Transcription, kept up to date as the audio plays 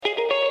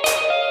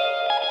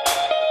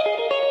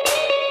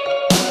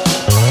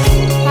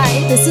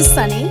This is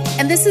Sunny,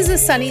 and this is a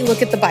Sunny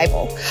Look at the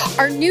Bible.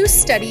 Our new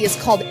study is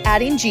called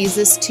Adding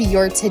Jesus to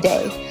Your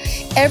Today.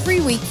 Every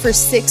week for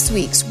 6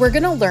 weeks, we're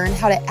going to learn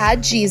how to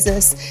add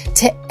Jesus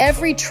to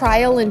every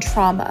trial and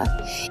trauma.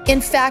 In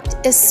fact,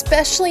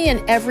 especially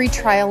in every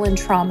trial and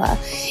trauma,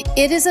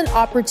 it is an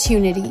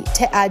opportunity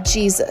to add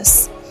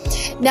Jesus.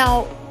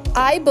 Now,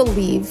 I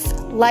believe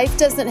life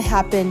doesn't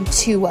happen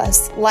to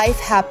us, life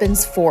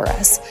happens for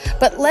us.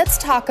 But let's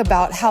talk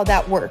about how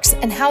that works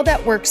and how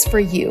that works for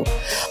you.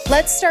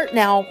 Let's start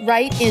now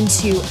right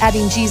into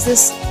adding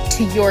Jesus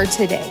to your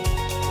today.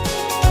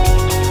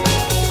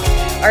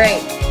 All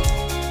right,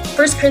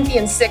 1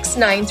 Corinthians 6,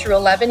 9 through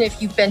 11. If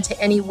you've been to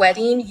any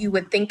wedding, you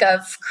would think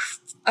of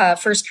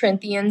 1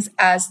 Corinthians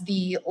as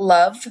the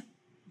love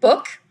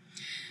book.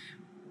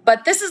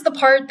 But this is the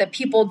part that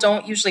people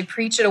don't usually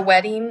preach at a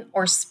wedding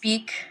or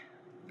speak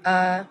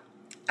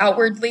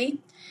outwardly.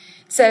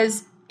 It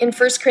says in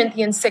 1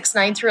 Corinthians 6,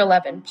 9 through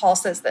 11, Paul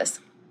says this: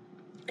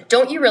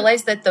 "Don't you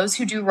realize that those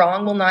who do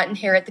wrong will not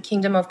inherit the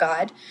kingdom of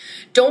God?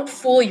 Don't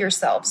fool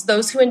yourselves.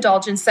 Those who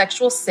indulge in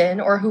sexual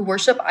sin or who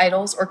worship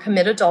idols or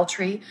commit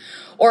adultery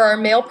or are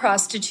male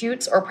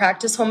prostitutes or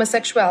practice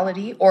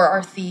homosexuality or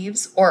are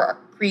thieves or are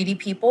greedy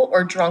people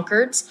or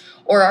drunkards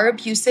or are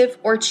abusive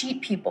or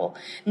cheat people.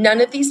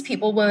 None of these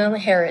people will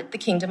inherit the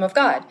kingdom of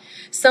God.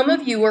 Some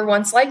of you were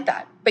once like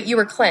that, but you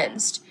were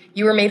cleansed.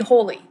 You were made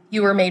holy.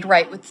 You were made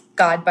right with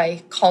God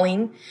by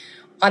calling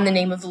on the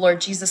name of the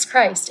Lord Jesus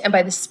Christ and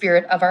by the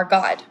Spirit of our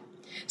God."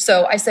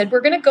 So I said, we're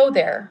going to go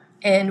there,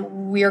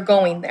 and we're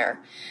going there.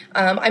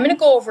 I'm going to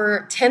go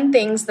over 10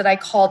 things that I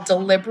call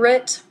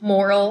deliberate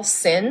moral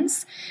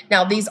sins.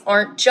 Now, these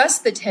aren't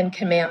just the 10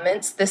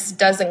 commandments. This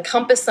does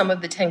encompass some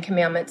of the 10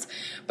 commandments,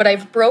 but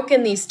I've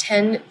broken these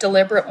 10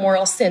 deliberate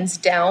moral sins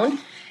down,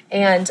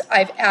 and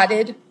I've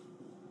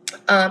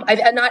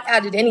not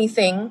added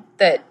anything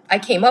that I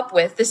came up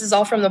with. This is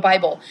all from the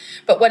Bible.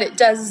 But what it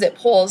does is it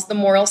pulls the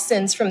moral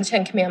sins from the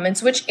 10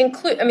 commandments, which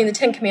include, the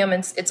 10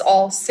 commandments, it's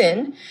all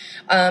sin.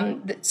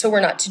 So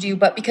we're not to do,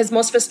 but because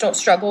most of us don't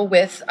struggle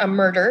with a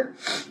murder,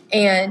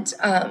 and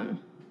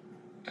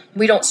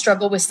we don't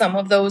struggle with some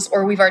of those,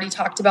 or we've already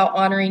talked about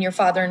honoring your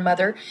father and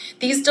mother.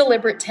 These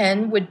deliberate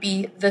 10 would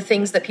be the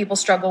things that people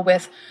struggle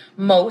with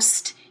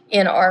most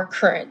in our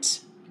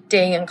current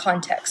day and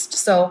context.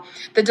 So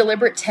the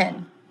deliberate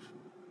 10.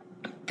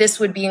 This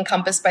would be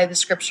encompassed by the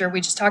scripture we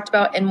just talked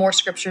about, and more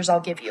scriptures I'll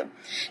give you.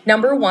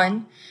 Number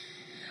 1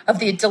 of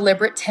the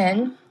deliberate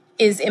 10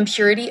 is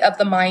impurity of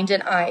the mind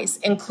and eyes,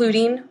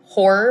 including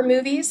horror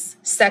movies,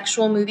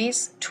 sexual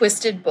movies,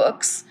 twisted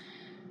books,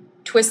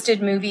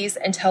 twisted movies,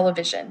 and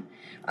television.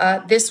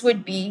 This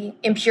would be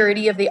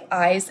impurity of the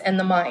eyes and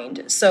the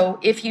mind. So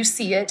if you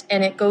see it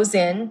and it goes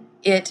in,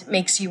 it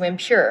makes you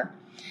impure.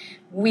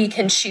 We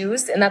can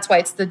choose, and that's why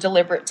it's the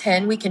deliberate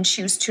 10, we can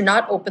choose to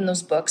not open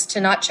those books,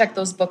 to not check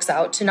those books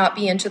out, to not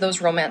be into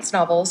those romance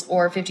novels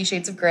or 50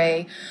 Shades of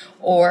Grey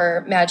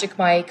or Magic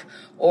Mike,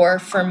 or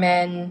for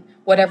men,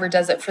 whatever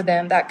does it for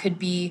them. That could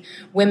be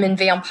women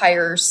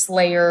vampire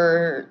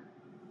slayer,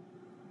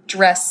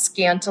 dress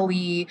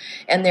scantily,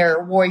 and they're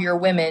warrior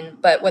women,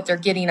 but what they're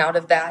getting out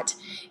of that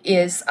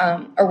is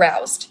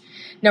aroused.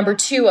 Number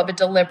 2 of a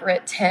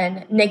deliberate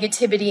 10,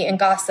 negativity and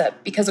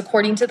gossip, because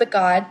according to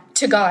God,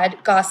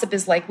 gossip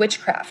is like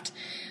witchcraft.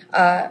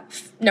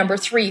 Number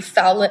 3,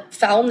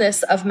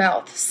 foulness of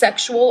mouth,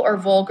 sexual or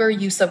vulgar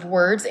use of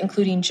words,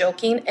 including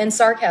joking and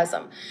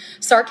sarcasm.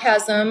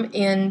 Sarcasm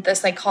in the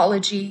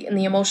psychology, in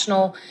the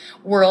emotional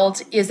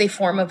world, is a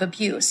form of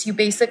abuse. You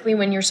basically,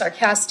 when you're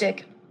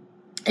sarcastic,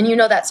 and you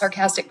know that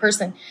sarcastic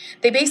person,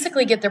 they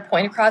basically get their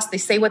point across. They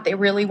say what they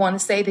really want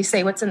to say. They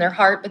say what's in their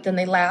heart, but then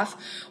they laugh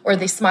or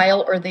they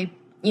smile or they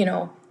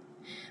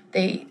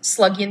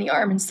slug you in the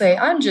arm and say,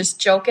 "I'm just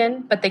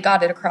joking," but they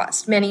got it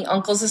across. Many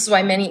uncles, this is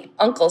why many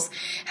uncles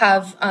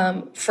have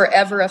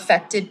forever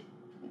affected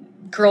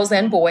girls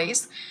and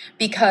boys,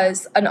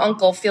 because an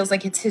uncle feels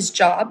like it's his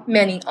job.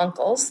 Many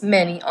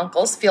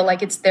uncles feel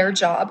like it's their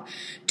job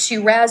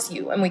to razz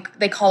you. And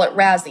they call it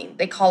razzing.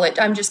 They call it,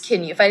 "I'm just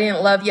kidding you. If I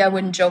didn't love you, I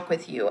wouldn't joke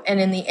with you." And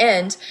in the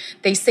end,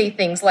 they say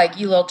things like,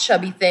 "You little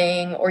chubby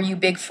thing," or "You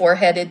big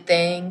foreheaded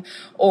thing,"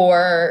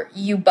 or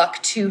 "You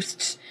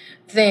buck-toothed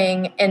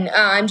thing," and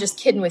 "I'm just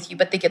kidding with you,"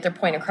 but they get their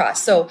point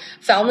across. So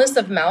foulness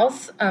of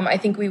mouth, I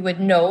think we would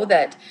know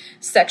that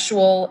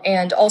sexual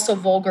and also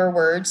vulgar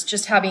words,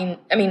 just having,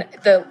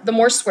 the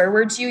more swear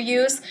words you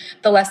use,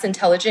 the less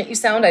intelligent you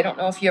sound. I don't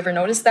know if you ever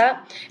noticed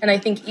that. And I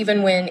think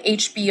even when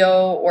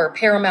HBO or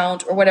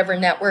Paramount or whatever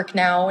network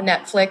now,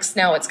 Netflix,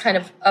 now it's kind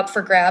of up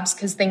for grabs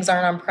because things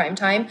aren't on prime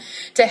time,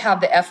 to have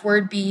the F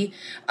word be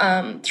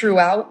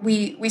throughout.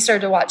 We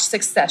started to watch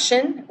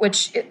Succession,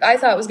 which I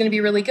thought was going to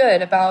be really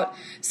good, about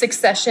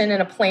succession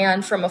and a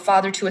plan from a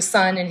father to a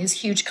son and his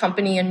huge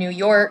company in New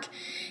York.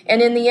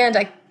 And in the end,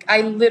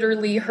 I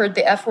literally heard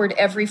the F word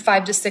every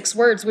 5 to 6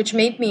 words, which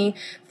made me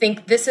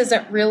think this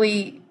isn't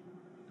really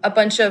a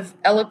bunch of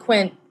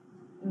eloquent,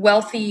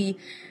 wealthy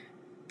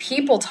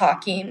people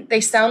talking.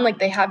 They sound like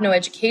they have no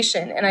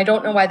education, and I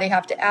don't know why they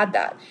have to add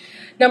that.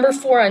 Number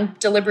 4 on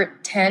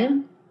deliberate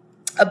 10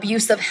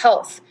 abuse of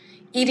health,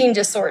 eating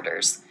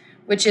disorders,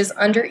 which is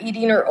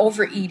undereating or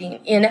overeating,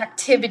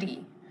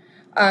 inactivity,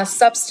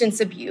 substance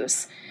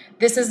abuse.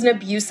 This is an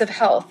abuse of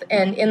health.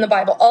 And in the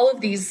Bible, all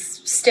of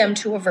these stem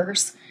to a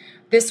verse.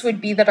 This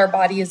would be that our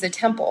body is a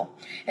temple.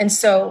 And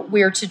so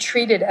we're to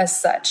treat it as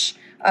such.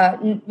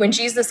 When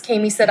Jesus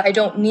came, he said, I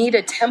don't need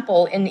a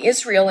temple in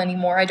Israel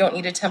anymore. I don't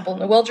need a temple in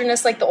the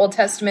wilderness like the Old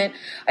Testament.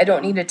 I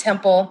don't need a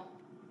temple.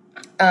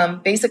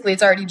 Basically,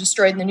 it's already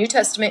destroyed in the New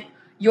Testament.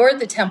 You're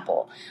the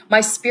temple. My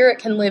spirit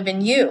can live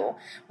in you.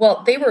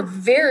 Well, they were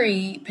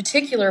very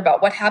particular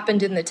about what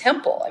happened in the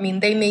temple. I mean,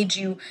 they made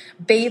you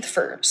bathe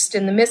first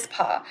in the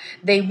Mizpah.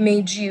 They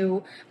made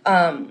you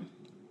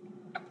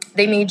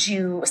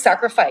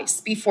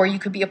sacrifice before you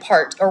could be a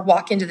part or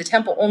walk into the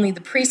temple. Only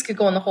the priest could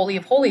go in the Holy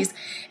of Holies.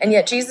 And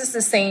yet Jesus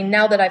is saying,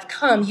 now that I've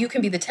come, you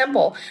can be the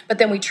temple. But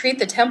then we treat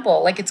the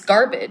temple like it's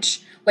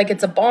garbage, like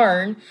it's a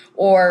barn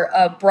or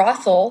a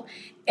brothel.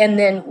 And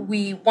then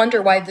we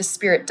wonder why the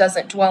Spirit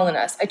doesn't dwell in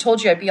us. I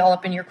told you I'd be all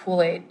up in your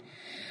Kool-Aid.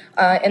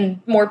 And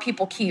more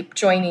people keep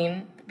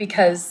joining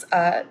because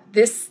I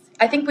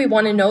think we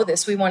want to know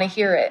this. We want to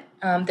hear it.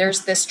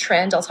 There's this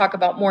trend I'll talk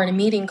about more in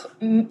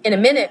a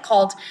minute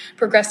called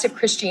progressive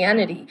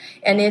Christianity.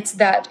 And it's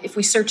that if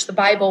we search the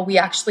Bible, we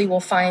actually will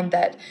find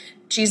that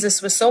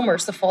Jesus was so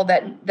merciful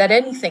that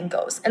anything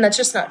goes. And that's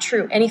just not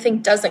true. Anything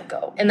doesn't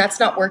go. And that's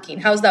not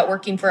working. How's that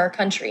working for our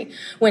country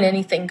when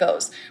anything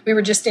goes? We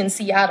were just in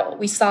Seattle.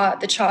 We saw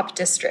the CHOP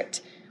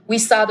district. We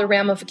saw the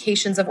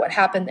ramifications of what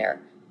happened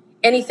there.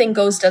 Anything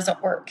goes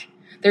doesn't work.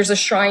 There's a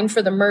shrine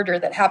for the murder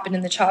that happened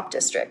in the CHOP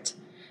district.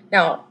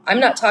 Now, I'm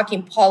not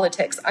talking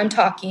politics. I'm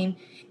talking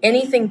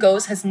anything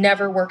goes has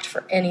never worked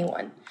for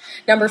anyone.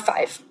 Number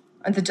 5.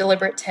 On the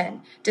deliberate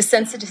 10,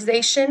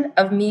 desensitization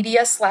of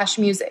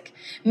media/music,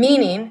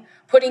 meaning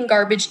putting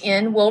garbage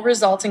in will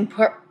result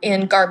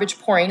in garbage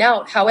pouring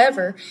out.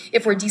 However,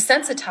 if we're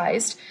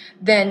desensitized,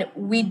 then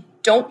we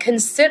don't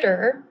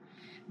consider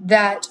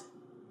that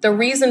the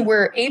reason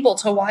we're able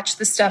to watch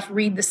the stuff,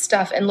 read the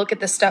stuff, and look at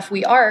the stuff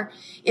we are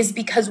is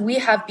because we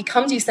have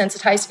become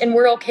desensitized and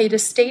we're okay to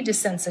stay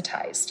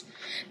desensitized.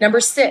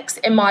 Number 6,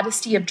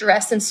 immodesty of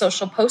dress and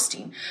social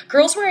posting.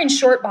 Girls wearing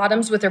short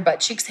bottoms with their butt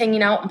cheeks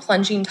hanging out and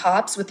plunging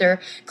tops with their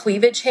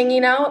cleavage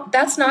hanging out,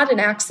 that's not an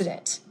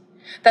accident.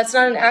 That's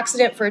not an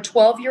accident for a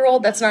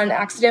 12-year-old. That's not an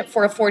accident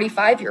for a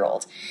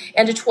 45-year-old.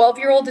 And a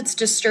 12-year-old, it's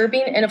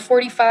disturbing, and a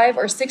 45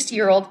 or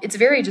 60-year-old, it's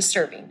very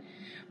disturbing.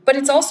 But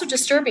it's also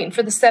disturbing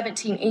for the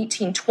 17,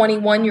 18,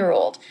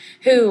 21-year-old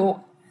who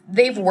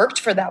they've worked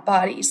for that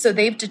body. So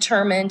they've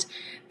determined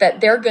that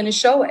they're going to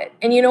show it.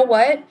 And you know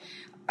what?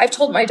 I've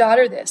told my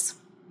daughter this.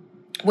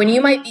 When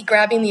you might be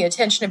grabbing the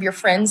attention of your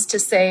friends to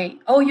say,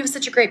 oh, you have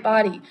such a great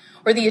body,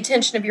 or the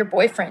attention of your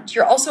boyfriend,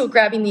 you're also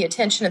grabbing the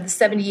attention of the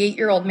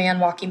 78-year-old man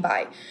walking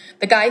by,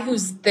 the guy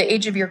who's the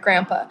age of your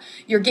grandpa.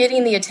 You're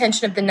getting the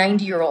attention of the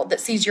 90-year-old that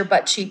sees your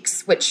butt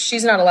cheeks, which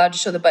she's not allowed to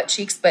show the butt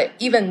cheeks, but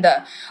even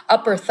the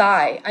upper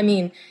thigh. I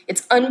mean,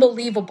 it's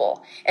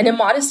unbelievable. And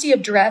immodesty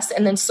of dress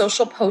and then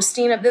social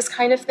posting of this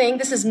kind of thing,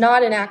 this is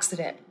not an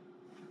accident.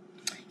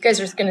 You guys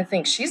are going to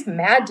think she's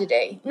mad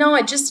today. No,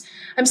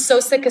 I'm so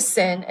sick of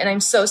sin, and I'm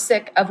so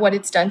sick of what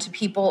it's done to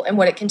people and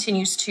what it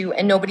continues to,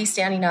 and nobody's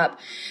standing up.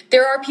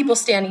 There are people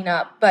standing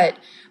up, but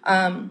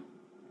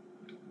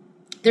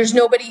there's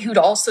nobody who'd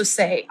also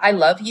say, I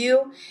love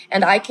you,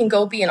 and I can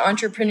go be an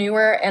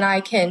entrepreneur, and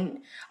I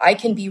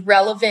can be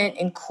relevant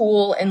and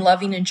cool and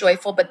loving and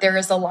joyful, but there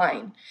is a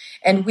line.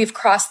 And we've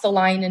crossed the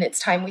line, and it's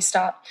time we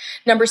stop.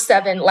 Number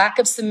 7, lack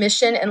of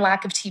submission and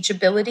lack of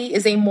teachability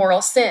is a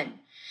moral sin.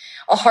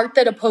 A heart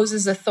that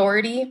opposes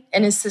authority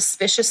and is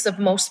suspicious of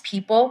most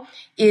people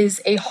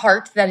is a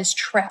heart that is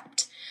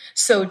trapped.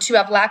 So to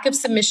have lack of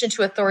submission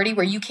to authority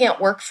where you can't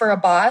work for a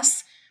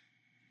boss,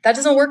 that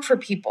doesn't work for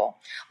people.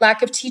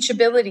 Lack of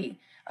teachability.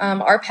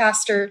 Our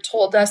pastor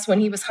told us when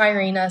he was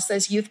hiring us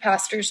as youth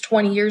pastors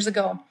 20 years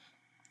ago,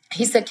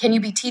 he said, can you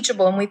be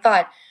teachable? And we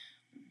thought,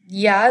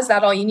 yeah, is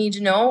that all you need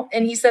to know?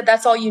 And he said,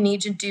 that's all you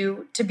need to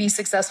do to be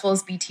successful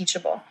is be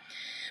teachable.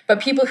 But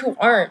people who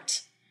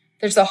aren't,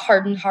 there's a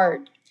hardened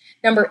heart.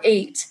 Number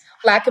 8,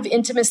 lack of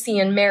intimacy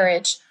in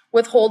marriage,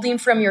 withholding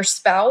from your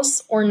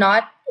spouse or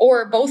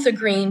both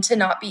agreeing to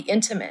not be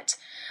intimate.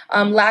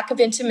 Lack of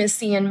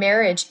intimacy in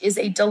marriage is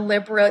a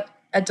deliberate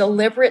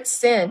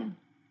sin.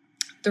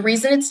 The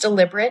reason it's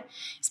deliberate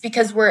is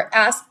because we're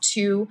asked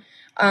to,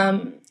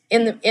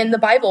 in the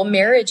Bible,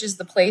 marriage is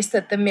the place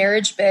that the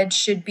marriage bed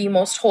should be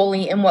most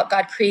holy and what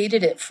God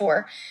created it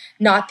for,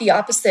 not the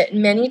opposite.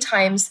 And many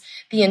times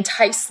the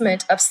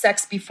enticement of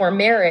sex before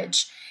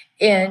marriage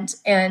and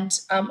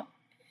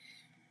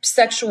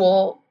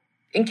sexual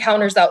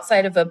encounters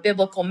outside of a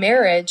biblical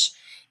marriage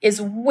is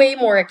way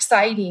more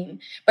exciting.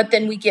 But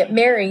then we get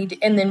married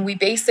and then we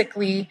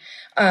basically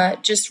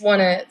just want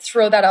to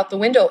throw that out the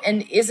window.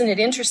 And isn't it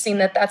interesting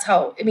that that's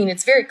how,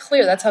 it's very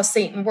clear that's how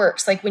Satan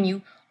works. Like when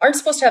you aren't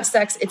supposed to have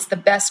sex, it's the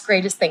best,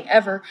 greatest thing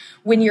ever.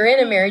 When you're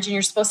in a marriage and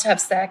you're supposed to have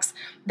sex,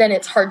 then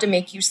it's hard to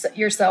make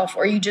yourself,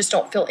 or you just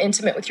don't feel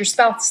intimate with your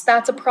spouse.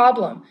 That's a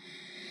problem.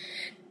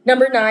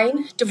 Number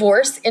 9,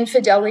 divorce,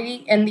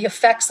 infidelity, and the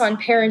effects on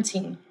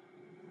parenting.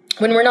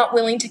 When we're not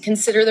willing to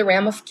consider the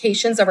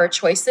ramifications of our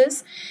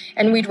choices,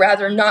 and we'd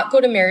rather not go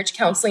to marriage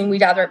counseling,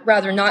 we'd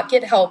rather not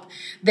get help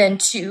than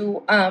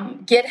to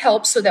get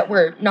help so that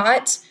we're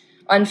not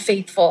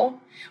unfaithful.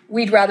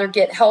 We'd rather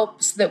get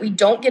help so that we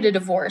don't get a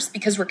divorce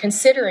because we're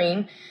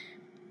considering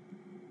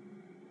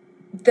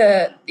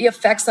the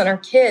effects on our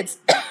kids.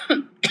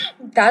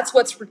 That's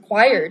what's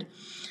required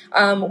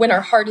when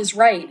our heart is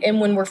right and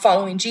when we're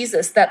following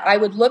Jesus, that I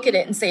would look at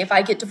it and say, if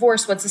I get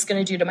divorced, what's this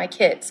going to do to my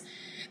kids?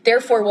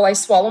 Therefore, will I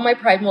swallow my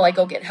pride and will I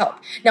go get help?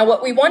 Now,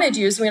 what we want to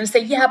do is we want to say,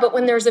 yeah, but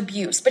when there's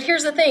abuse. But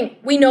here's the thing.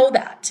 We know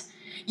that.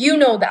 You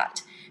know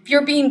that. If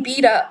you're being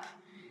beat up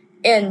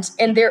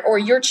or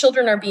your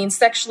children are being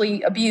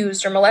sexually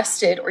abused or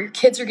molested or your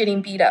kids are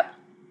getting beat up,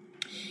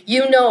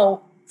 you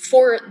know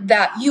for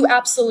that, you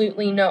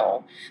absolutely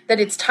know that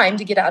it's time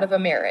to get out of a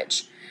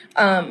marriage.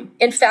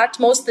 In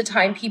fact, most of the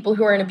time, people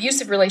who are in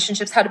abusive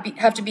relationships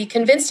have to be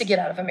convinced to get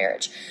out of a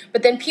marriage.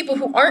 But then people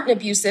who aren't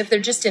abusive,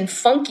 they're just in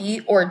funky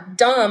or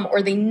dumb,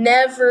 or they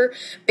never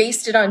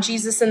based it on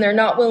Jesus and they're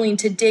not willing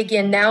to dig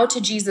in now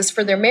to Jesus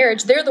for their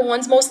marriage. They're the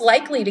ones most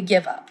likely to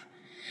give up.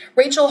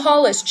 Rachel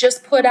Hollis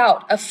just put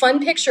out a fun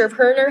picture of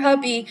her and her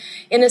hubby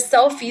in a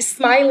selfie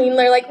smiling.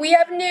 They're like, we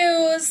have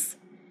news.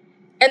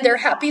 And their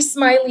happy,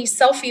 smiley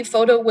selfie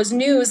photo was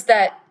news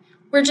that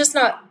we're just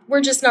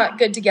not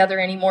good together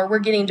anymore. We're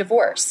getting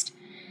divorced.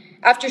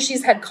 After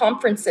she's had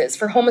conferences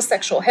for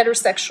homosexual,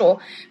 heterosexual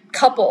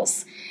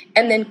couples,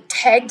 and then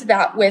tagged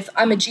that with,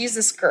 I'm a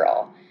Jesus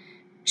girl,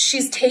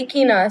 she's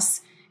taking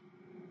us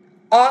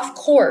off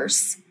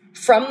course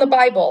from the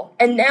Bible.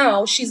 And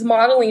now she's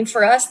modeling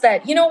for us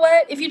that, you know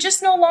what, if you're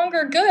just no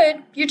longer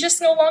good, you're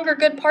just no longer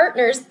good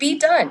partners, be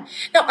done.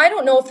 Now, I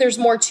don't know if there's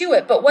more to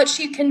it, but what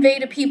she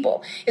conveyed to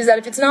people is that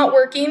if it's not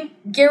working,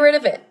 get rid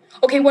of it.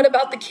 Okay, what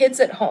about the kids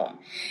at home?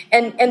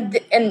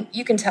 And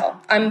you can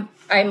tell I'm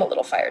a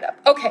little fired up.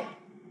 Okay.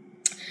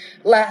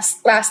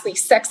 Lastly,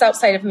 sex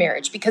outside of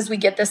marriage, because we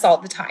get this all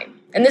the time.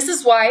 And this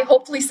is why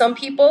hopefully some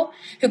people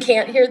who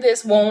can't hear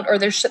this won't, or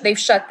they've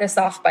shut this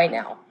off by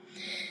now.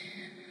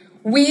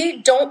 We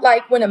don't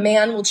like when a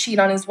man will cheat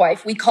on his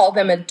wife. We call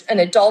them an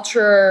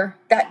adulterer,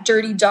 that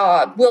dirty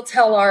dog. We'll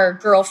tell our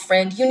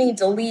girlfriend, you need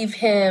to leave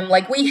him.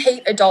 Like, we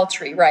hate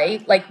adultery,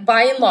 right? Like,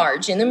 by and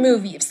large, in the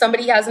movie, if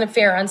somebody has an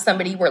affair on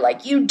somebody, we're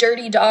like, you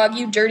dirty dog,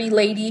 you dirty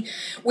lady.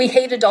 We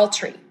hate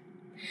adultery.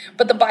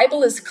 But the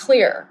Bible is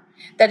clear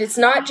that it's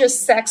not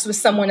just sex with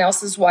someone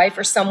else's wife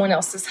or someone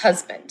else's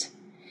husband.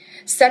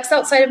 Sex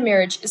outside of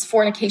marriage is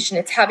fornication.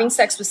 It's having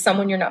sex with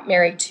someone you're not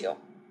married to.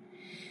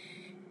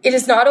 It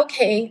is not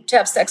okay to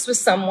have sex with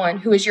someone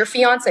who is your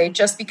fiance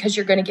just because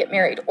you're going to get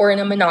married or in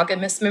a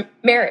monogamous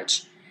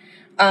marriage.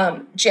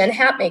 Jen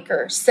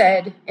Hatmaker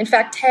said, in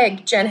fact,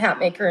 tagged Jen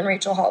Hatmaker and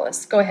Rachel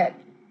Hollis. Go ahead.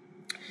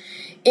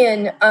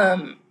 In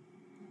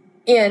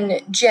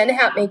Jen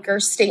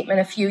Hatmaker's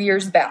statement a few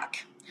years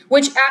back,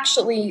 which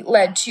actually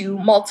led to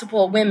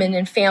multiple women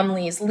and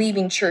families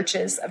leaving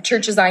churches, of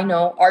churches I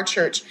know, our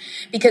church,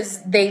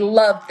 because they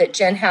loved that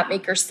Jen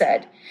Hatmaker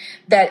said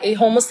that a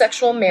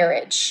homosexual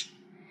marriage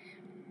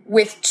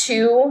with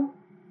two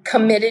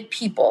committed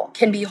people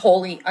can be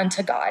holy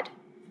unto God.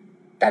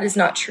 That is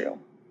not true.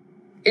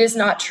 It is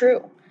not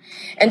true.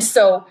 And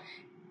so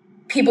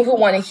people who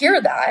want to hear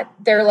that,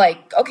 they're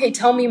like, okay,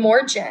 tell me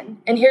more, Jen.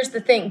 And here's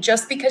the thing,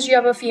 just because you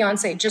have a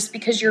fiance, just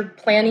because you're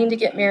planning to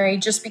get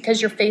married, just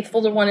because you're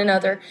faithful to one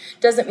another,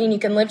 doesn't mean you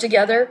can live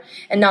together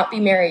and not be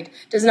married.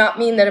 Does not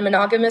mean that a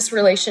monogamous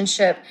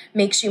relationship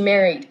makes you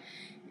married.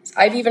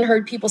 I've even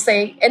heard people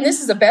say, and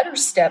this is a better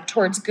step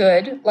towards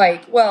good,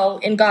 like, well,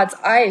 in God's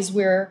eyes,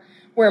 we're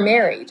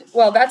married.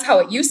 Well, that's how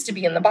it used to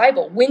be in the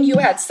Bible. When you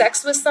had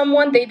sex with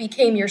someone, they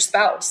became your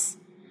spouse.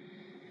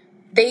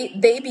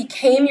 They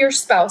became your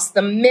spouse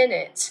the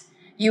minute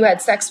you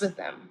had sex with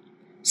them.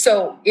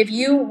 So if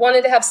you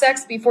wanted to have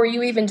sex before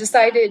you even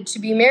decided to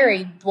be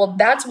married, well,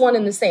 that's one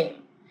and the same.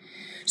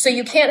 So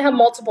you can't have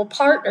multiple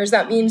partners.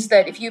 That means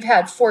that if you've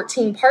had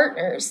 14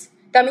 partners,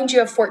 that means you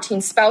have 14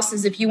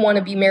 spouses if you want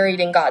to be married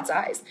in God's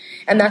eyes.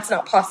 And that's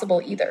not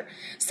possible either.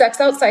 Sex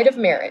outside of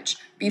marriage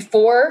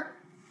before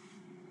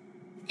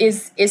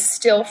is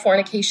still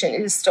fornication.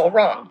 It is still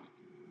wrong.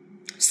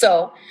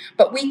 So,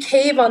 but we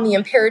cave on the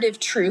imperative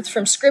truth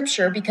from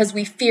Scripture because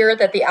we fear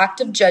that the act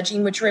of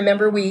judging, which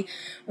remember we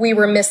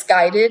were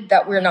misguided,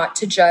 that we're not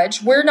to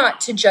judge. We're not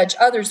to judge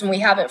others when we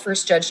haven't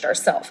first judged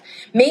ourselves.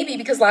 Maybe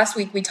because last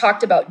week we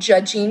talked about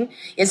judging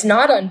is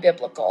not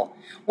unbiblical.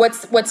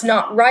 What's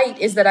not right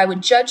is that I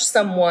would judge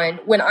someone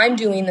when I'm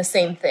doing the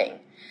same thing.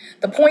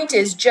 The point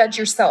is, judge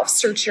yourself,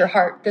 search your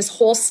heart. This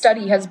whole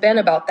study has been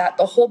about that.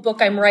 The whole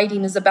book I'm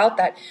writing is about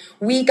that.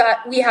 We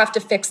have to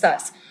fix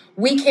us.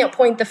 We can't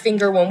point the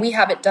finger when we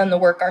haven't done the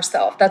work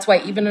ourselves. That's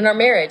why even in our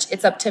marriage,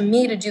 it's up to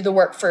me to do the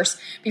work first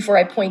before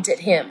I point at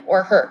him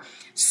or her.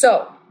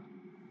 So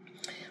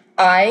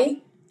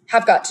I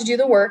have got to do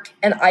the work,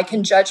 and I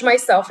can judge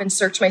myself and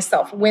search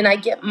myself. When I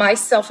get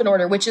myself in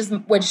order, which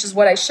is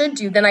what I should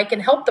do, then I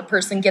can help the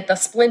person get the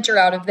splinter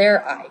out of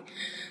their eye.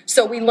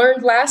 So we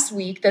learned last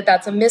week that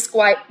that's a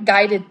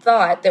misguided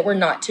thought, that we're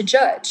not to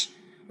judge.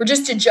 We're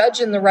just to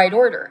judge in the right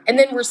order. And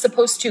then we're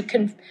supposed to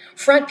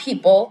confront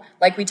people,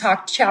 like we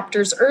talked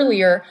chapters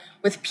earlier,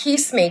 with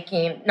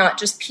peacemaking, not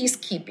just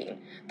peacekeeping.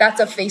 That's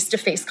a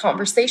face-to-face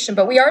conversation,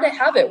 but we are to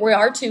have it. We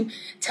are to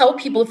tell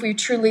people, if we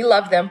truly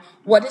love them,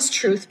 what is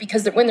truth,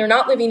 because when they're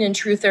not living in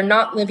truth, they're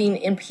not living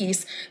in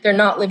peace, they're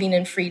not living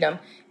in freedom.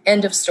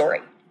 End of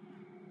story.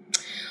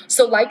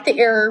 So like the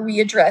error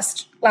we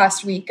addressed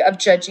last week of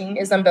judging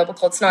is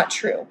unbiblical, it's not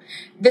true.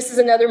 This is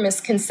another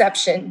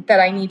misconception that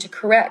I need to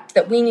correct,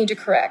 that we need to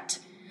correct,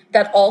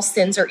 that all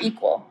sins are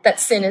equal, that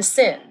sin is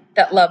sin,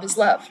 that love is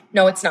love.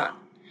 No, it's not.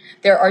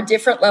 There are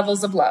different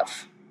levels of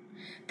love.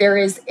 There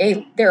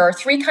are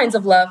three kinds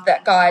of love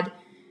that God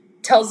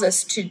tells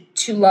us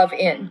to love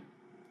in.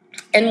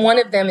 And one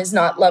of them is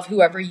not love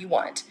whoever you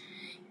want.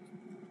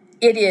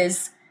 It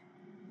is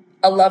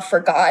a love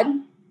for God,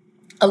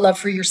 a love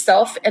for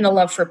yourself, and a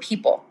love for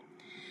people.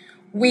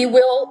 We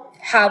will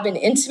have an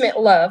intimate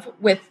love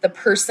with the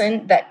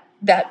person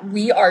that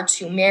we are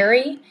to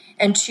marry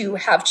and to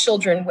have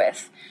children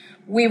with.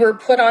 We were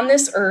put on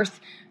this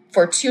earth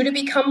for two to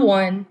become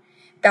one.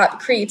 That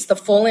creates the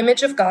full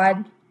image of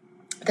God.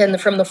 Then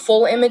from the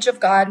full image of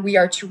God, we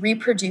are to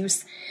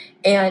reproduce,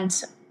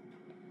 and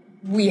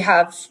we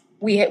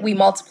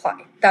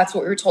multiply. That's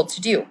what we were told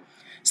to do.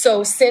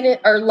 So sin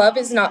or love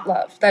is not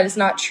love. That is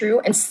not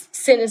true. And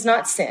sin is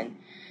not sin.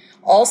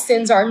 All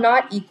sins are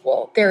not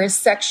equal. There is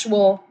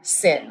sexual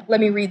sin.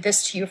 Let me read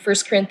this to you, 1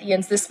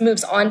 Corinthians. This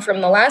moves on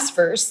from the last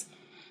verse.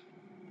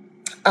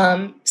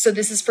 So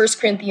this is 1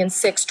 Corinthians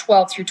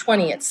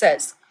 6:12-20. It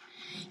says,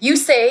 "You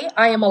say,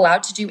 I am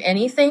allowed to do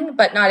anything,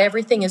 but not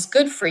everything is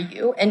good for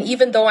you. And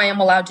even though I am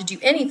allowed to do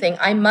anything,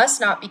 I must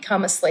not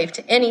become a slave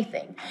to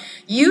anything.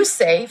 You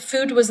say,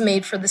 food was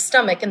made for the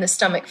stomach and the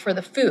stomach for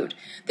the food.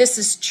 This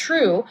is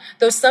true,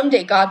 though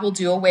someday God will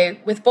do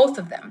away with both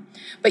of them.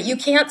 But you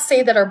can't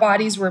say that our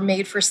bodies were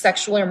made for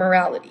sexual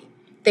immorality.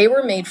 They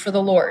were made for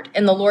the Lord,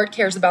 and the Lord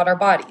cares about our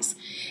bodies.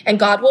 And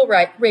God will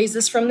raise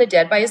us from the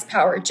dead by his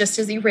power, just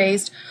as he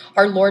raised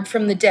our Lord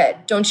from the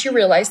dead. Don't you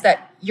realize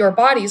that your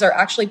bodies are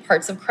actually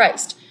parts of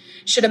Christ?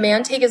 Should a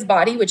man take his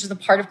body, which is a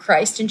part of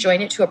Christ, and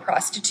join it to a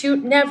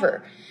prostitute?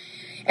 Never.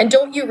 And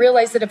don't you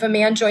realize that if a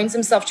man joins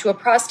himself to a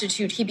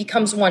prostitute, he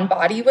becomes one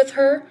body with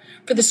her?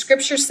 For the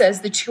scripture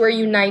says, the two are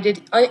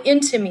united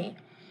into me.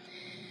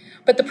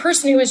 But the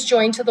person who is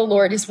joined to the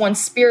Lord is one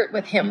spirit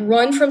with him.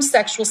 Run from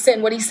sexual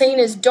sin." What he's saying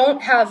is,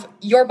 don't have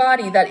your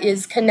body that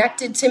is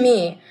connected to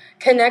me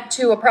connect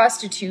to a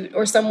prostitute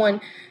or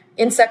someone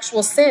in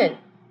sexual sin.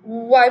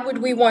 Why would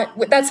we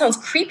want, that sounds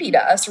creepy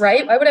to us,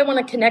 right? Why would I want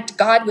to connect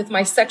God with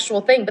my sexual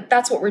thing? But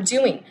that's what we're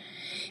doing.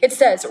 It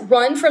says,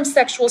 "Run from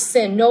sexual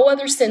sin. No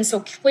other sin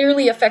so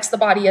clearly affects the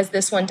body as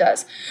this one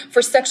does.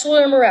 For sexual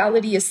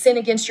immorality is sin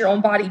against your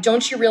own body.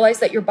 Don't you realize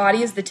that your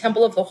body is the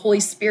temple of the Holy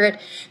Spirit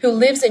who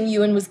lives in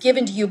you and was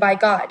given to you by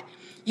God?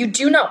 You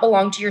do not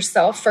belong to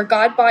yourself, for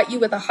God bought you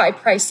with a high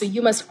price, so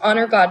you must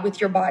honor God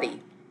with your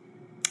body."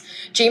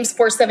 James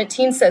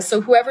 4:17 says,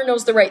 "So whoever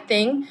knows the right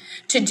thing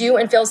to do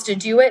and fails to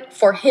do it,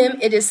 for him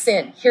it is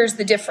sin." Here's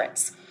the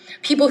difference.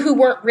 People who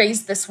weren't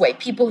raised this way,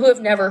 people who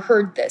have never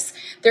heard this,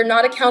 they're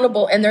not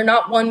accountable and they're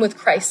not one with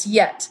Christ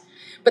yet.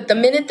 But the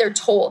minute they're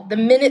told, the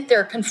minute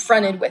they're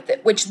confronted with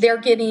it, which they're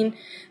getting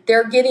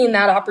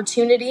that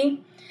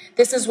opportunity.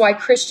 This is why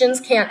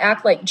Christians can't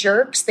act like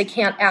jerks. They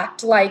can't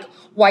act like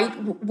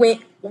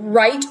right-wing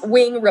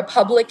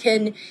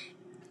Republican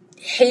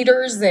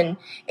haters and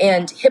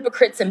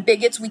hypocrites and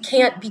bigots. We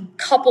can't be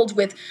coupled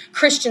with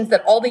Christians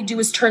that all they do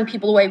is turn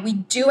people away. We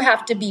do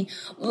have to be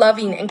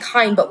loving and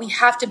kind, but we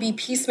have to be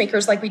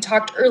peacemakers, like we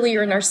talked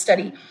earlier in our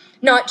study,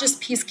 not just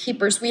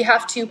peacekeepers. We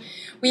have to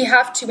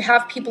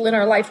have people in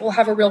our life we'll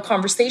have a real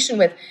conversation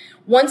with.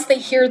 Once they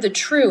hear the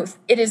truth,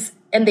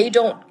 and they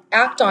don't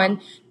act on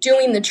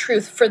doing the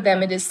truth, for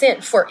them it is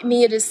sin. For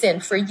me it is sin.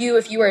 For you,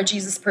 if you are a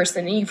Jesus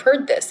person, and you've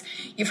heard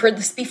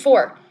this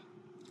before,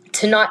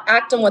 to not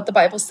act on what the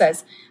Bible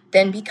says,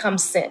 then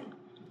becomes sin.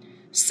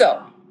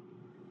 So,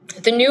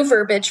 the new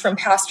verbiage from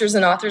pastors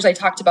and authors, I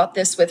talked about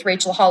this with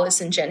Rachel Hollis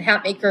and Jen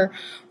Hatmaker,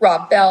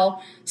 Rob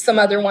Bell, some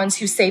other ones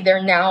who say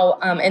they're now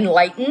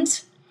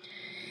enlightened.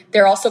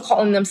 They're also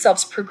calling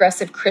themselves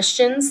progressive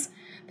Christians.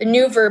 The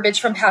new verbiage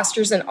from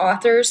pastors and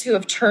authors who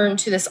have turned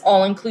to this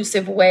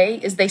all-inclusive way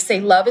is they say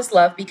love is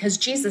love because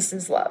Jesus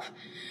is love,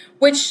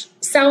 which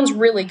sounds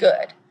really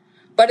good,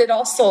 but it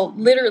also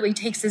literally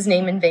takes his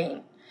name in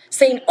vain.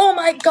 Saying, "Oh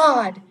my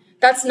God,"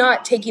 that's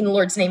not taking the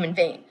Lord's name in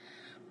vain.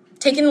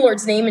 Taking the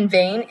Lord's name in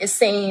vain is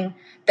saying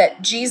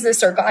that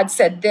Jesus or God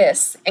said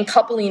this and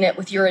coupling it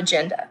with your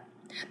agenda.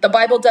 The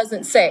Bible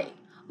doesn't say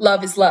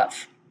love is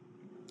love.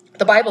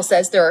 The Bible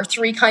says there are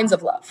three kinds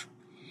of love.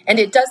 And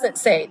it doesn't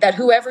say that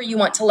whoever you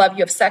want to love, you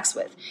have sex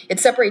with.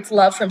 It separates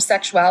love from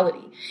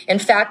sexuality. In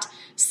fact,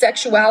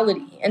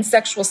 sexuality and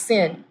sexual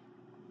sin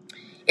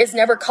is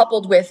never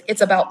coupled with it's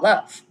about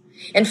love.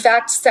 In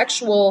fact,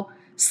 sexual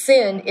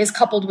sin is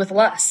coupled with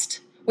lust.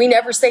 We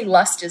never say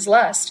lust is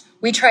lust.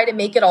 We try to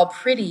make it all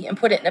pretty and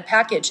put it in a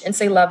package and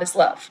say love is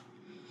love.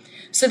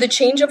 So the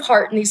change of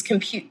heart in these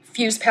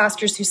confused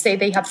pastors who say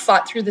they have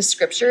thought through the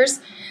scriptures,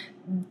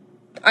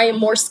 I am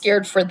more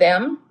scared for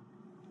them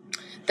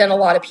than a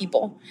lot of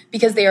people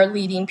because they are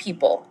leading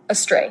people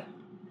astray.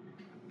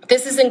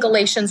 This is in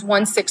Galatians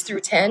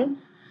 1:6-10.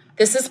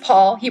 This is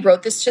Paul. He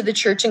wrote this to the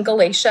church in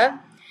Galatia.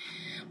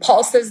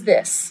 Paul says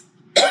this,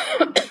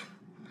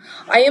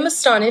 I am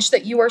astonished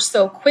that you are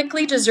so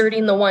quickly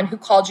deserting the one who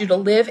called you to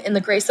live in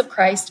the grace of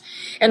Christ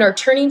and are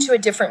turning to a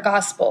different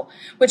gospel,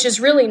 which is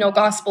really no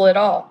gospel at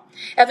all.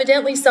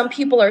 Evidently, some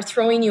people are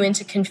throwing you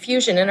into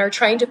confusion and are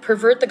trying to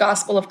pervert the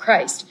gospel of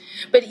Christ.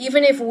 But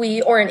even if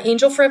we or an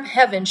angel from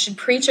heaven should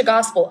preach a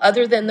gospel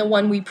other than the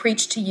one we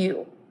preach to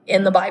you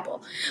in the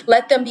Bible,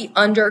 let them be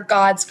under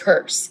God's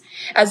curse.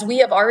 As we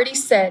have already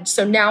said,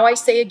 so now I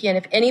say again,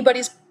 if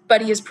anybody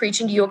is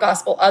preaching to you a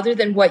gospel other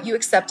than what you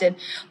accepted,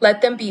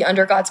 let them be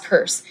under God's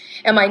curse.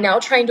 Am I now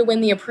trying to win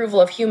the approval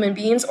of human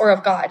beings or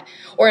of God?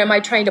 Or am I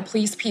trying to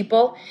please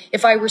people?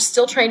 If I were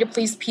still trying to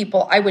please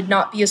people, I would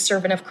not be a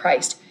servant of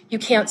Christ. You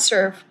can't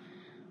serve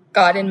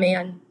God and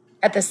man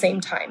at the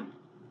same time.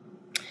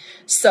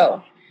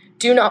 So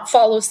do not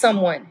follow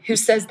someone who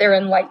says they're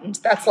enlightened.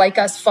 That's like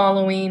us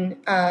following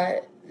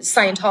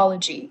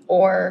Scientology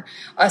or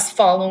us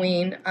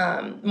following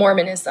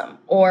Mormonism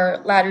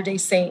or Latter-day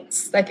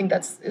Saints. I think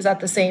is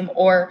that the same?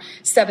 Or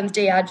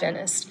Seventh-day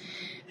Adventist.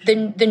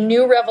 The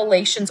new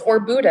revelations, or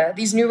Buddha,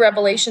 these new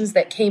revelations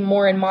that came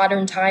more in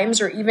modern times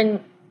or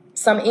even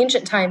some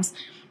ancient times,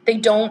 they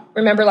don't,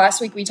 remember last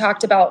week we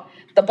talked about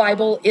the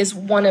Bible is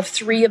one of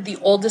 3 of the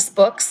oldest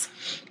books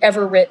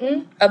ever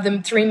written of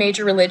the 3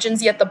 major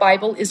religions, yet the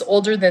Bible is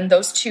older than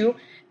those 2.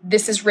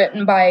 This is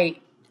written by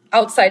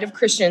outside of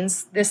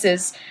Christians. This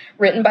is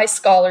written by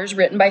scholars,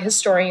 written by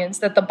historians,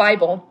 that the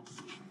Bible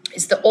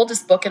is the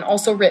oldest book and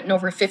also written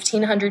over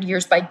 1,500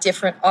 years by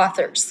different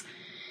authors.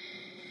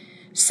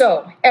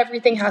 So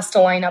everything has to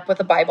line up with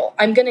the Bible.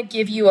 I'm going to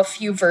give you a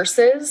few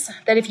verses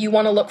that if you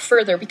want to look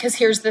further, because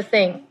here's the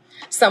thing.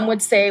 Some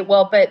would say,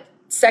 well, but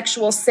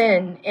sexual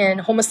sin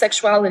and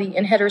homosexuality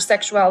and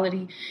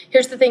heterosexuality.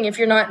 Here's the thing. If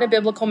you're not in a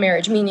biblical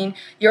marriage, meaning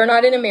you're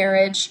not in a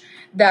marriage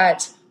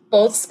that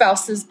both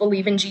spouses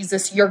believe in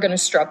Jesus, you're going to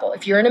struggle.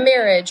 If you're in a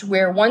marriage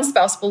where one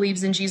spouse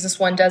believes in Jesus,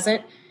 one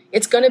doesn't,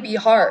 it's going to be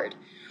hard.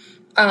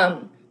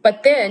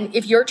 But then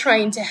if you're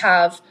trying to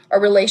have a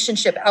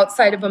relationship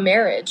outside of a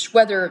marriage,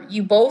 whether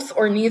you both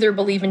or neither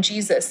believe in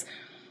Jesus,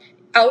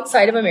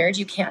 outside of a marriage,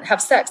 you can't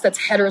have sex.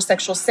 That's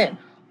heterosexual sin.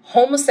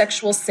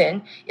 Homosexual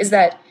sin is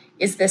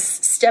this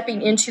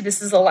stepping into,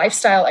 this is a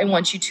lifestyle I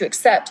want you to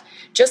accept.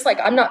 Just like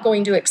I'm not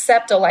going to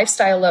accept a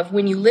lifestyle of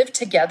when you live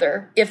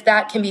together, if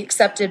that can be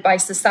accepted by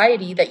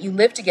society, that you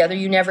live together,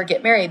 you never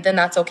get married, then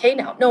that's okay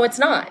now. No, it's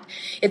not.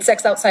 It's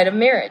sex outside of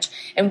marriage.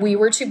 And we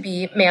were to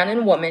be man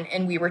and woman,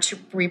 and we were to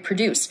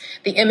reproduce.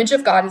 The image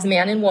of God is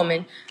man and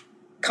woman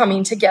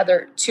coming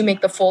together to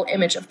make the full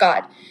image of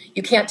God.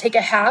 You can't take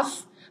a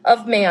half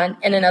of man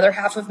and another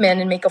half of man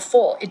and make a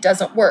full. It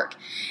doesn't work.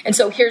 And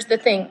so here's the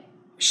thing.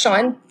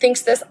 Sean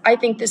thinks this. I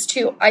think this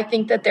too. I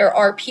think that there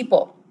are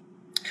people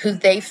who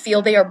they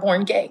feel they are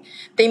born gay.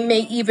 They may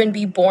even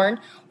be born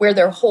where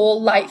their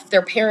whole life,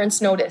 their parents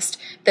noticed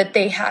that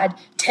they had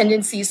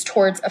tendencies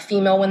towards a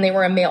female when they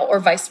were a male, or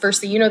vice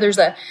versa. You know, there's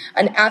an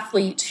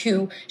athlete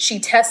who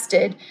she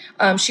tested.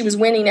 She was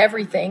winning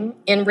everything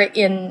in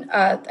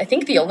I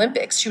think the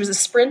Olympics. She was a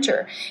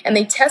sprinter, and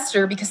they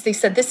tested her because they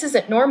said, this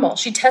isn't normal.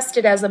 She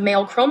tested as a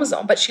male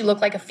chromosome, but she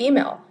looked like a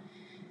female.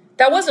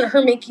 That wasn't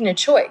her making a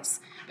choice.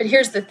 But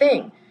here's the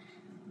thing,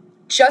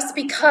 just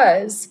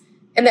because,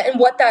 and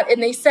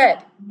they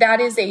said that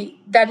is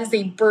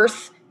a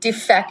birth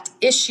defect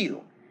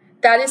issue.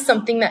 That is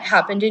something that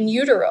happened in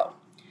utero.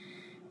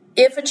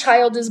 If a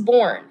child is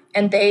born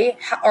and they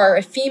are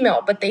a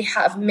female, but they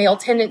have male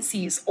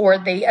tendencies, or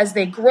as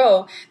they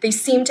grow, they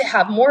seem to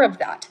have more of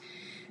that.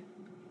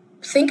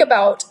 Think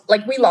about,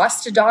 like, we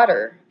lost a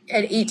daughter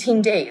at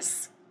 18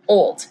 days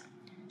old.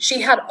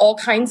 She had all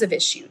kinds of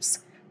issues.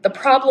 The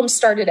problem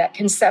started at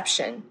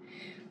conception.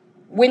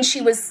 When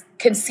she was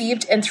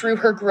conceived and through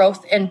her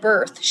growth and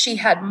birth, she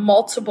had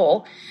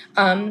multiple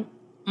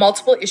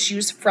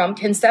issues from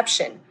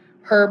conception.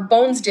 Her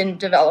bones didn't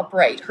develop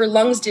right. Her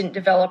lungs didn't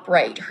develop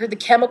right. The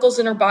chemicals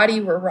in her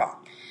body were wrong.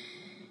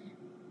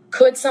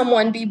 Could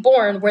someone be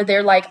born where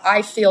they're like,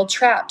 I feel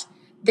trapped?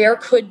 There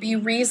could be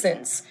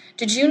reasons.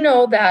 Did you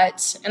know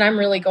that, and I'm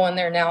really going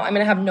there now, I'm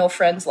going to have no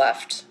friends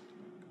left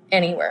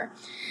anywhere.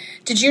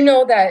 Did you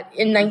know that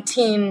in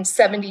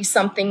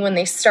 1970-something, when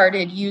they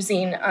started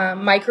using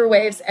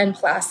microwaves and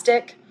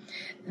plastic,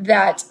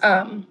 that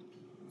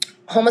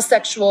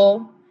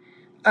homosexual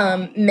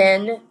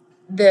men,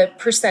 the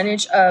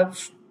percentage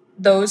of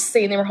those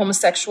saying they were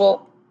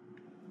homosexual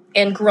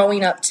and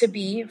growing up to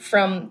be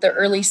from the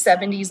early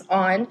 70s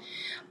on,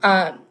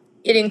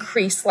 it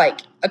increased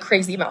like a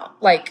crazy amount,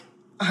 like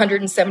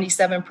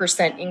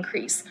 177%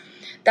 increase.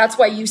 That's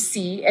why you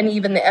see, and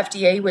even the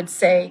FDA would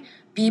say,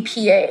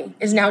 BPA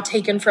is now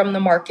taken from the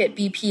market,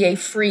 BPA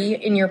free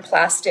in your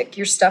plastic,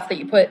 your stuff that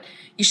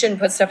you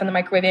shouldn't put stuff in the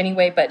microwave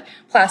anyway, but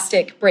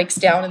plastic breaks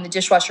down in the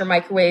dishwasher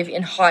microwave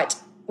in hot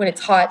when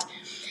it's hot.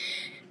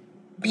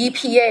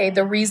 BPA,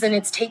 the reason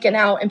it's taken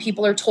out and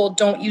people are told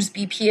don't use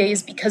BPA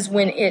is because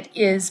when it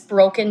is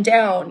broken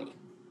down,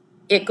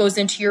 it goes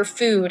into your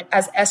food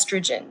as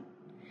estrogen.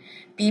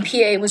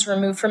 BPA was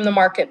removed from the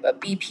market, but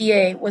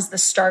BPA was the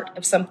start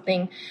of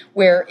something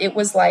where it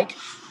was like,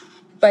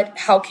 but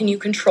how can you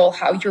control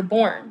how you're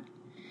born?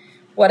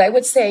 What I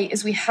would say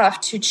is we have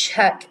to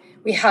check.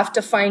 We have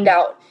to find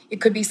out.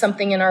 It could be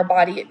something in our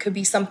body. It could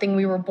be something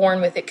we were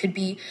born with. It could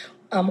be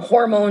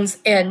hormones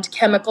and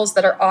chemicals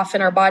that are off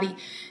in our body.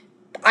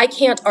 I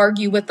can't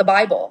argue with the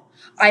Bible.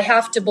 I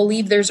have to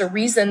believe there's a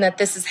reason that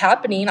this is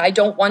happening. I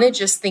don't want to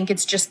just think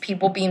it's just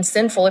people being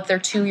sinful if they're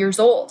 2 years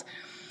old.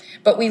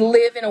 But we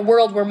live in a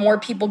world where more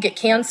people get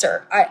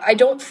cancer. I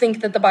don't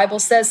think that the Bible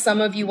says some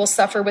of you will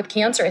suffer with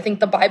cancer. I think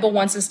the Bible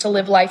wants us to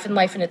live life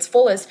in its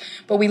fullest.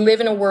 But we live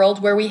in a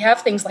world where we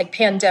have things like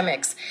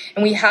pandemics,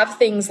 and we have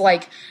things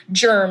like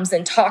germs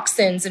and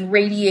toxins and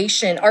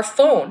radiation. Our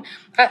phone.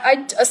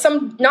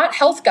 Some not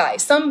health guy,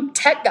 some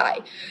tech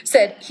guy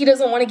said he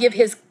doesn't want to give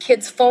his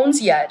kids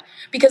phones yet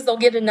because they'll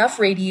get enough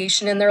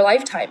radiation in their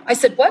lifetime. I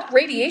said, what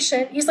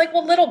radiation? He's like,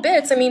 well, little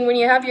bits. I mean, when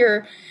you have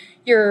your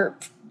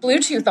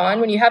Bluetooth on,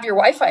 when you have your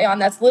Wi-Fi on,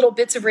 that's little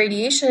bits of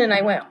radiation. And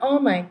I went, oh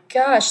my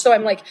gosh. So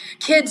I'm like,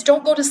 kids,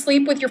 don't go to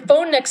sleep with your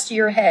phone next to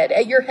your head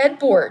at your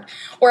headboard.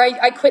 Or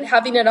I quit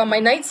having it on my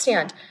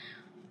nightstand.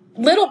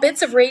 Little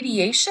bits of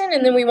radiation,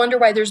 and then we wonder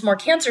why there's more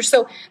cancer.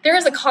 So there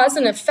is a cause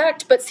and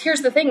effect, but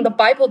here's the thing, the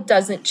Bible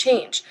doesn't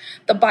change.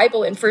 The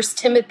Bible in 1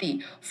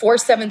 Timothy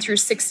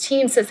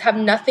 4:7-16 says, have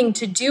nothing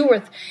to do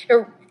with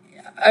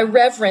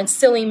irreverent,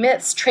 silly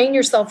myths. Train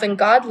yourself in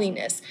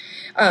godliness.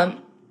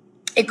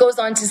 It goes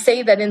on to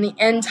say that in the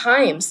end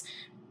times,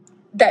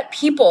 that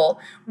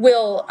people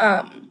will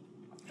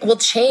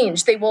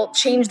change. They will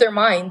change their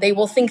mind. They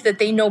will think that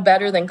they know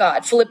better than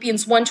God.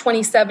 Philippians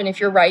 1:27, if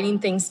you're writing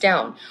things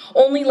down.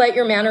 Only let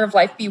your manner of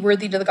life be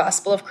worthy to the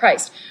gospel of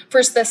Christ.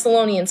 1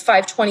 Thessalonians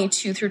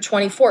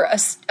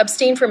 5:22-24,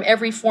 abstain from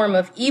every form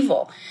of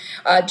evil.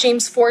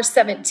 James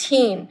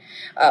 4:17,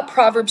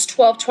 Proverbs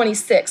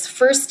 12:26,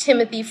 1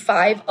 Timothy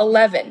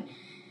 5:11.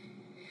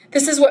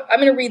 This is what I'm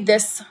going to read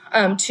this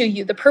to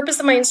you. The purpose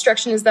of my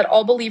instruction is that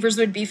all believers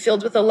would be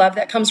filled with a love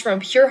that comes from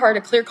a pure heart, a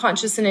clear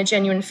conscience, and a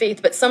genuine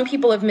faith. But some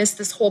people have missed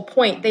this whole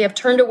point. They have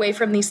turned away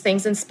from these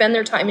things and spend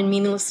their time in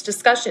meaningless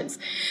discussions.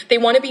 They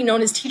want to be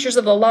known as teachers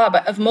of the law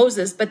of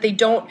Moses, but they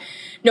don't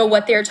know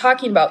what they're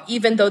talking about,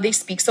 even though they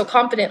speak so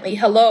confidently.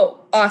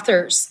 Hello,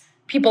 authors.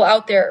 People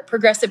out there,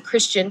 progressive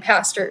Christian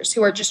pastors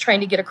who are just trying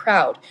to get a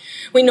crowd.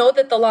 We know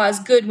that the law is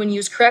good when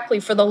used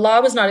correctly, for the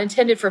law was not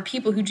intended for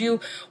people who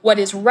do what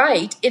is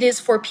right. It is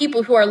for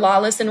people who are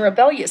lawless and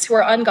rebellious, who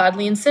are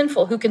ungodly and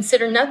sinful, who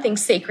consider nothing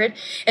sacred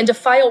and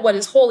defile what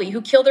is holy, who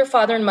kill their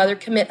father and mother,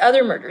 commit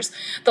other murders.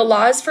 The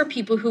law is for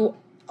people who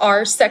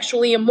are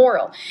sexually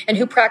immoral and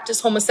who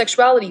practice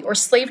homosexuality, or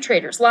slave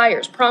traders,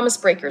 liars, promise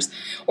breakers,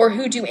 or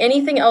who do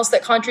anything else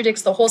that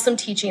contradicts the wholesome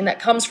teaching that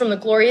comes from the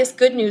glorious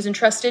good news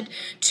entrusted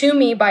to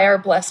me by our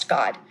blessed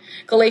God.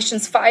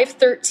 Galatians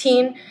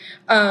 5:13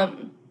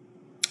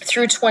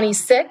 through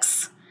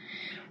 26.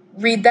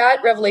 Read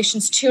that.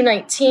 Revelations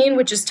 2:19,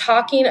 which is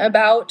talking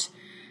about,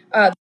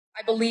 I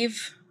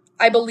believe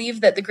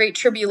that the Great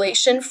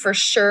Tribulation for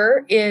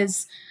sure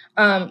is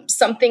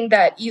something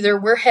that either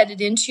we're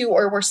headed into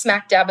or we're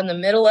smack dab in the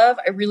middle of.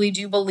 I really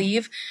do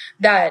believe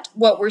that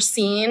what we're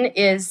seeing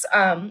is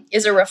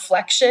a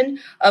reflection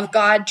of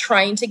God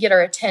trying to get our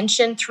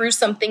attention through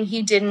something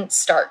he didn't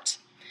start.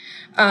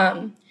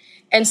 And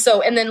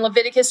then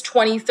Leviticus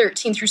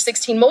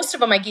 20:13-16, most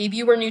of them I gave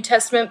you were New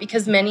Testament,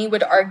 because many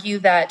would argue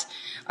that,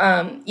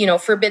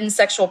 forbidden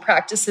sexual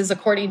practices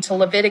according to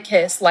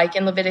Leviticus, like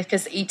in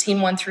Leviticus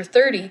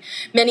 18:1-30,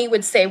 many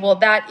would say, well,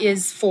 that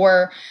is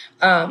for,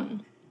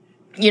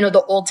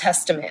 the Old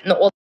Testament. And the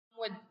Old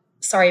would,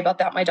 sorry about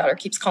that, my daughter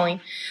keeps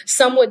calling.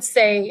 Some would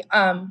say,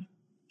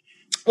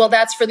 well,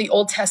 that's for the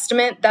Old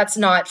Testament. That's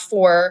not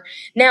for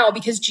now,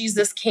 because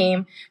Jesus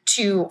came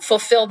to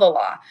fulfill the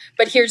law.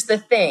 But here's the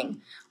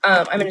thing.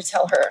 I'm going to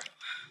tell her.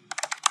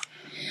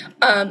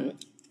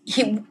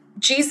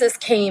 Jesus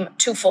came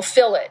to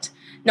fulfill it,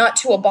 not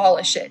to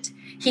abolish it.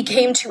 He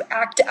came to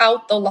act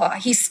out the law.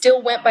 He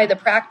still went by the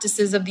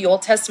practices of the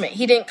Old Testament.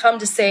 He didn't come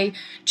to say,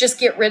 just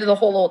get rid of the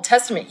whole Old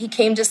Testament. He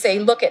came to say,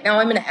 look, now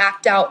I'm going to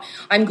act out.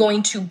 I'm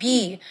going to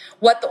be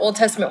what the Old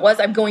Testament was.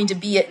 I'm going to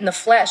be it in the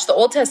flesh. The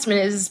Old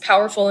Testament is as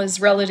powerful,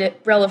 as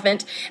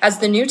relevant as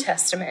the New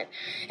Testament.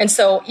 And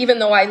so even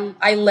though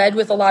I led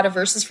with a lot of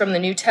verses from the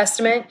New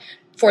Testament,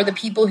 for the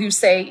people who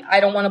say, I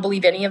don't want to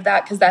believe any of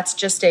that because that's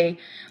just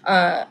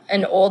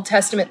an Old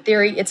Testament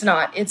theory, it's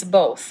not. It's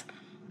both.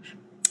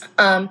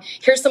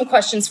 Here's some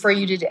questions for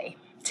you today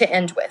to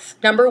end with.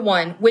 Number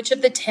one, which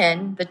of the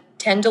 10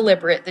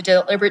 deliberate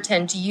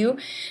 10, do you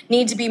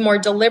need to be more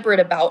deliberate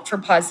about for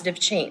positive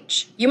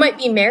change? You might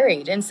be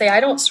married and say,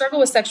 I don't struggle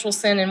with sexual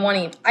sin and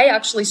wanting, I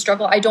actually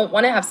struggle. I don't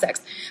want to have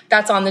sex.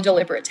 That's on the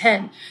deliberate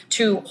 10,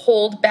 to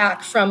hold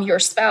back from your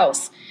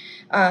spouse.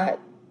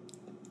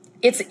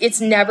 it's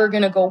never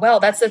going to go well.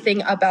 That's the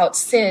thing about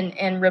sin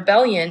and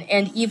rebellion,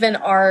 and even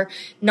our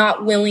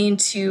not willing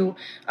to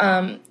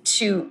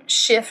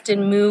shift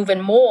and move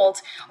and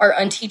mold. Our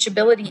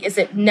unteachability is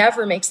it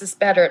never makes us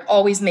better. It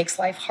always makes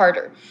life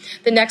harder.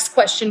 The next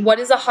question: what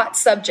is a hot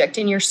subject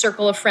in your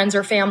circle of friends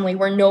or family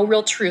where no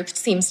real truth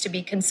seems to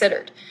be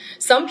considered?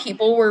 Some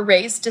people were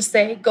raised to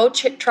say, "Go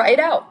try it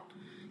out."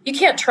 You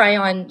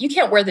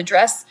can't wear the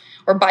dress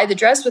or buy the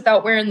dress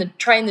without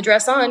trying the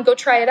dress on. Go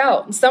try it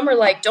out. And some are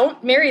like,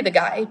 don't marry the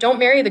guy, don't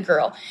marry the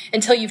girl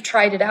until you've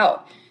tried it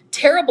out.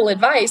 Terrible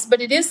advice,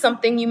 but it is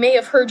something you may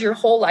have heard your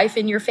whole life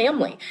in your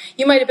family.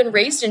 You might have been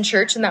raised in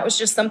church, and that was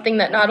just something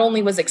that not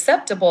only was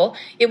acceptable,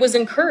 it was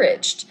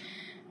encouraged.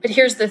 But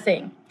here's the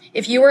thing.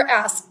 If you were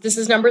asked, this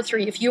is number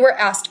 3, if you were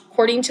asked,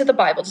 according to the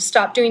Bible, to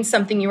stop doing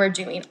something you are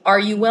doing, are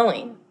you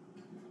willing?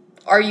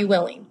 Are you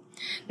willing?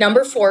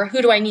 Number 4,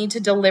 who do I need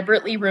to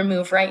deliberately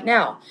remove right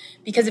now?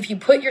 Because if you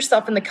put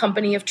yourself in the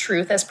company of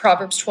truth, as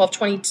Proverbs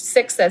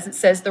 12:26 says, it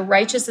says, the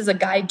righteous is a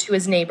guide to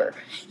his neighbor.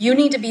 You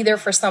need to be there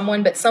for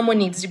someone, but someone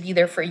needs to be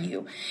there for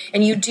you.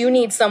 And you do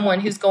need someone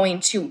who's going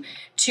to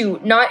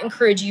not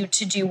encourage you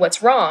to do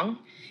what's wrong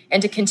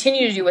and to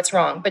continue to do what's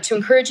wrong, but to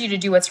encourage you to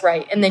do what's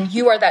right. And then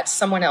you are that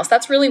someone else.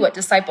 That's really what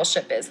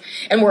discipleship is.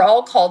 And we're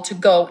all called to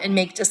go and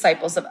make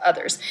disciples of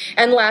others.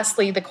 And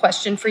lastly, the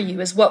question for you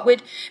is, what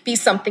would be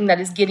something that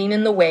is getting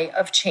in the way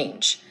of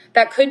change?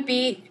 That could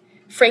be,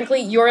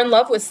 frankly, you're in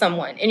love with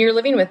someone and you're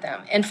living with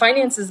them and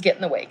finances get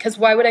in the way. Because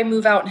why would I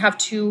move out and have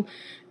two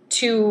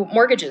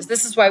mortgages?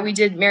 This is why we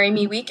did Marry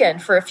Me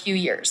Weekend for a few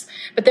years.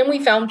 But then we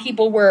found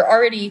people were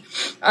already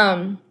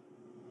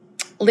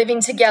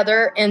living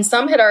together, and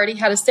some had already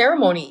had a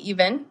ceremony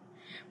even,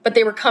 but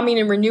they were coming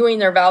and renewing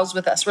their vows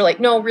with us. We're like,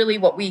 no, really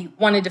what we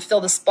wanted to fill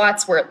the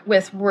spots were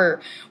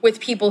with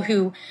people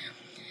who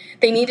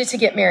they needed to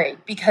get married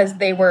because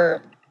they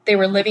were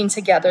living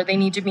together. They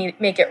need to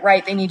make it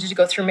right. They needed to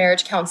go through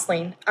marriage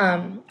counseling.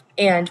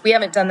 And we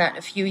haven't done that in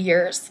a few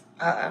years.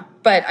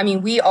 But I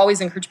mean, we always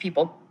encourage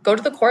people, go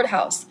to the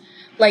courthouse.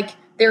 Like,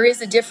 there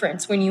is a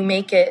difference when you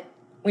make it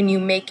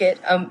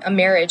a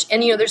marriage.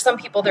 And, there's some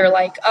people that are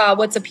like,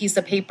 what's a piece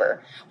of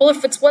paper? Well,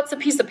 if it's what's a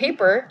piece of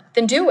paper,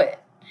 then do it.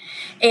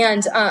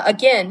 And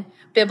again,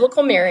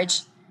 biblical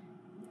marriage,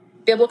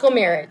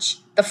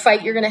 the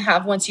fight you're going to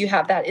have once you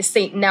have that is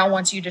Satan now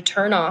wants you to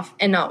turn off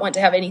and not want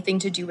to have anything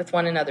to do with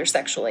one another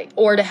sexually,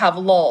 or to have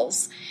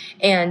lulls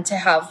and to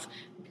have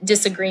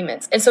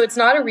disagreements. And so it's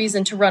not a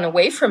reason to run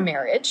away from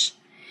marriage.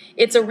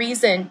 It's a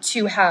reason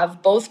to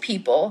have both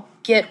people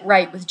get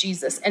right with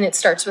Jesus. And it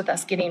starts with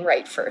us getting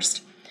right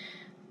first.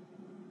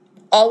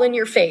 All in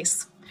your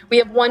face. We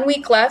have 1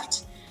 week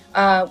left,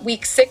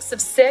 week 6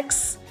 of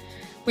 6.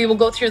 We will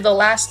go through the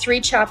last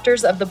 3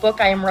 chapters of the book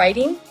I am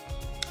writing,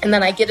 and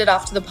then I get it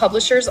off to the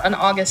publishers on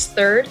August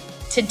 3rd.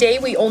 Today,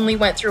 we only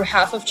went through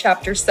half of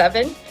chapter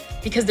 7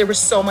 because there was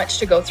so much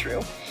to go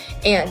through.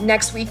 And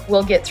next week,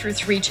 we'll get through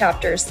 3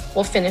 chapters.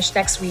 We'll finish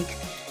next week.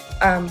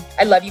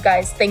 I love you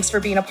guys. Thanks for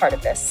being a part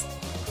of this.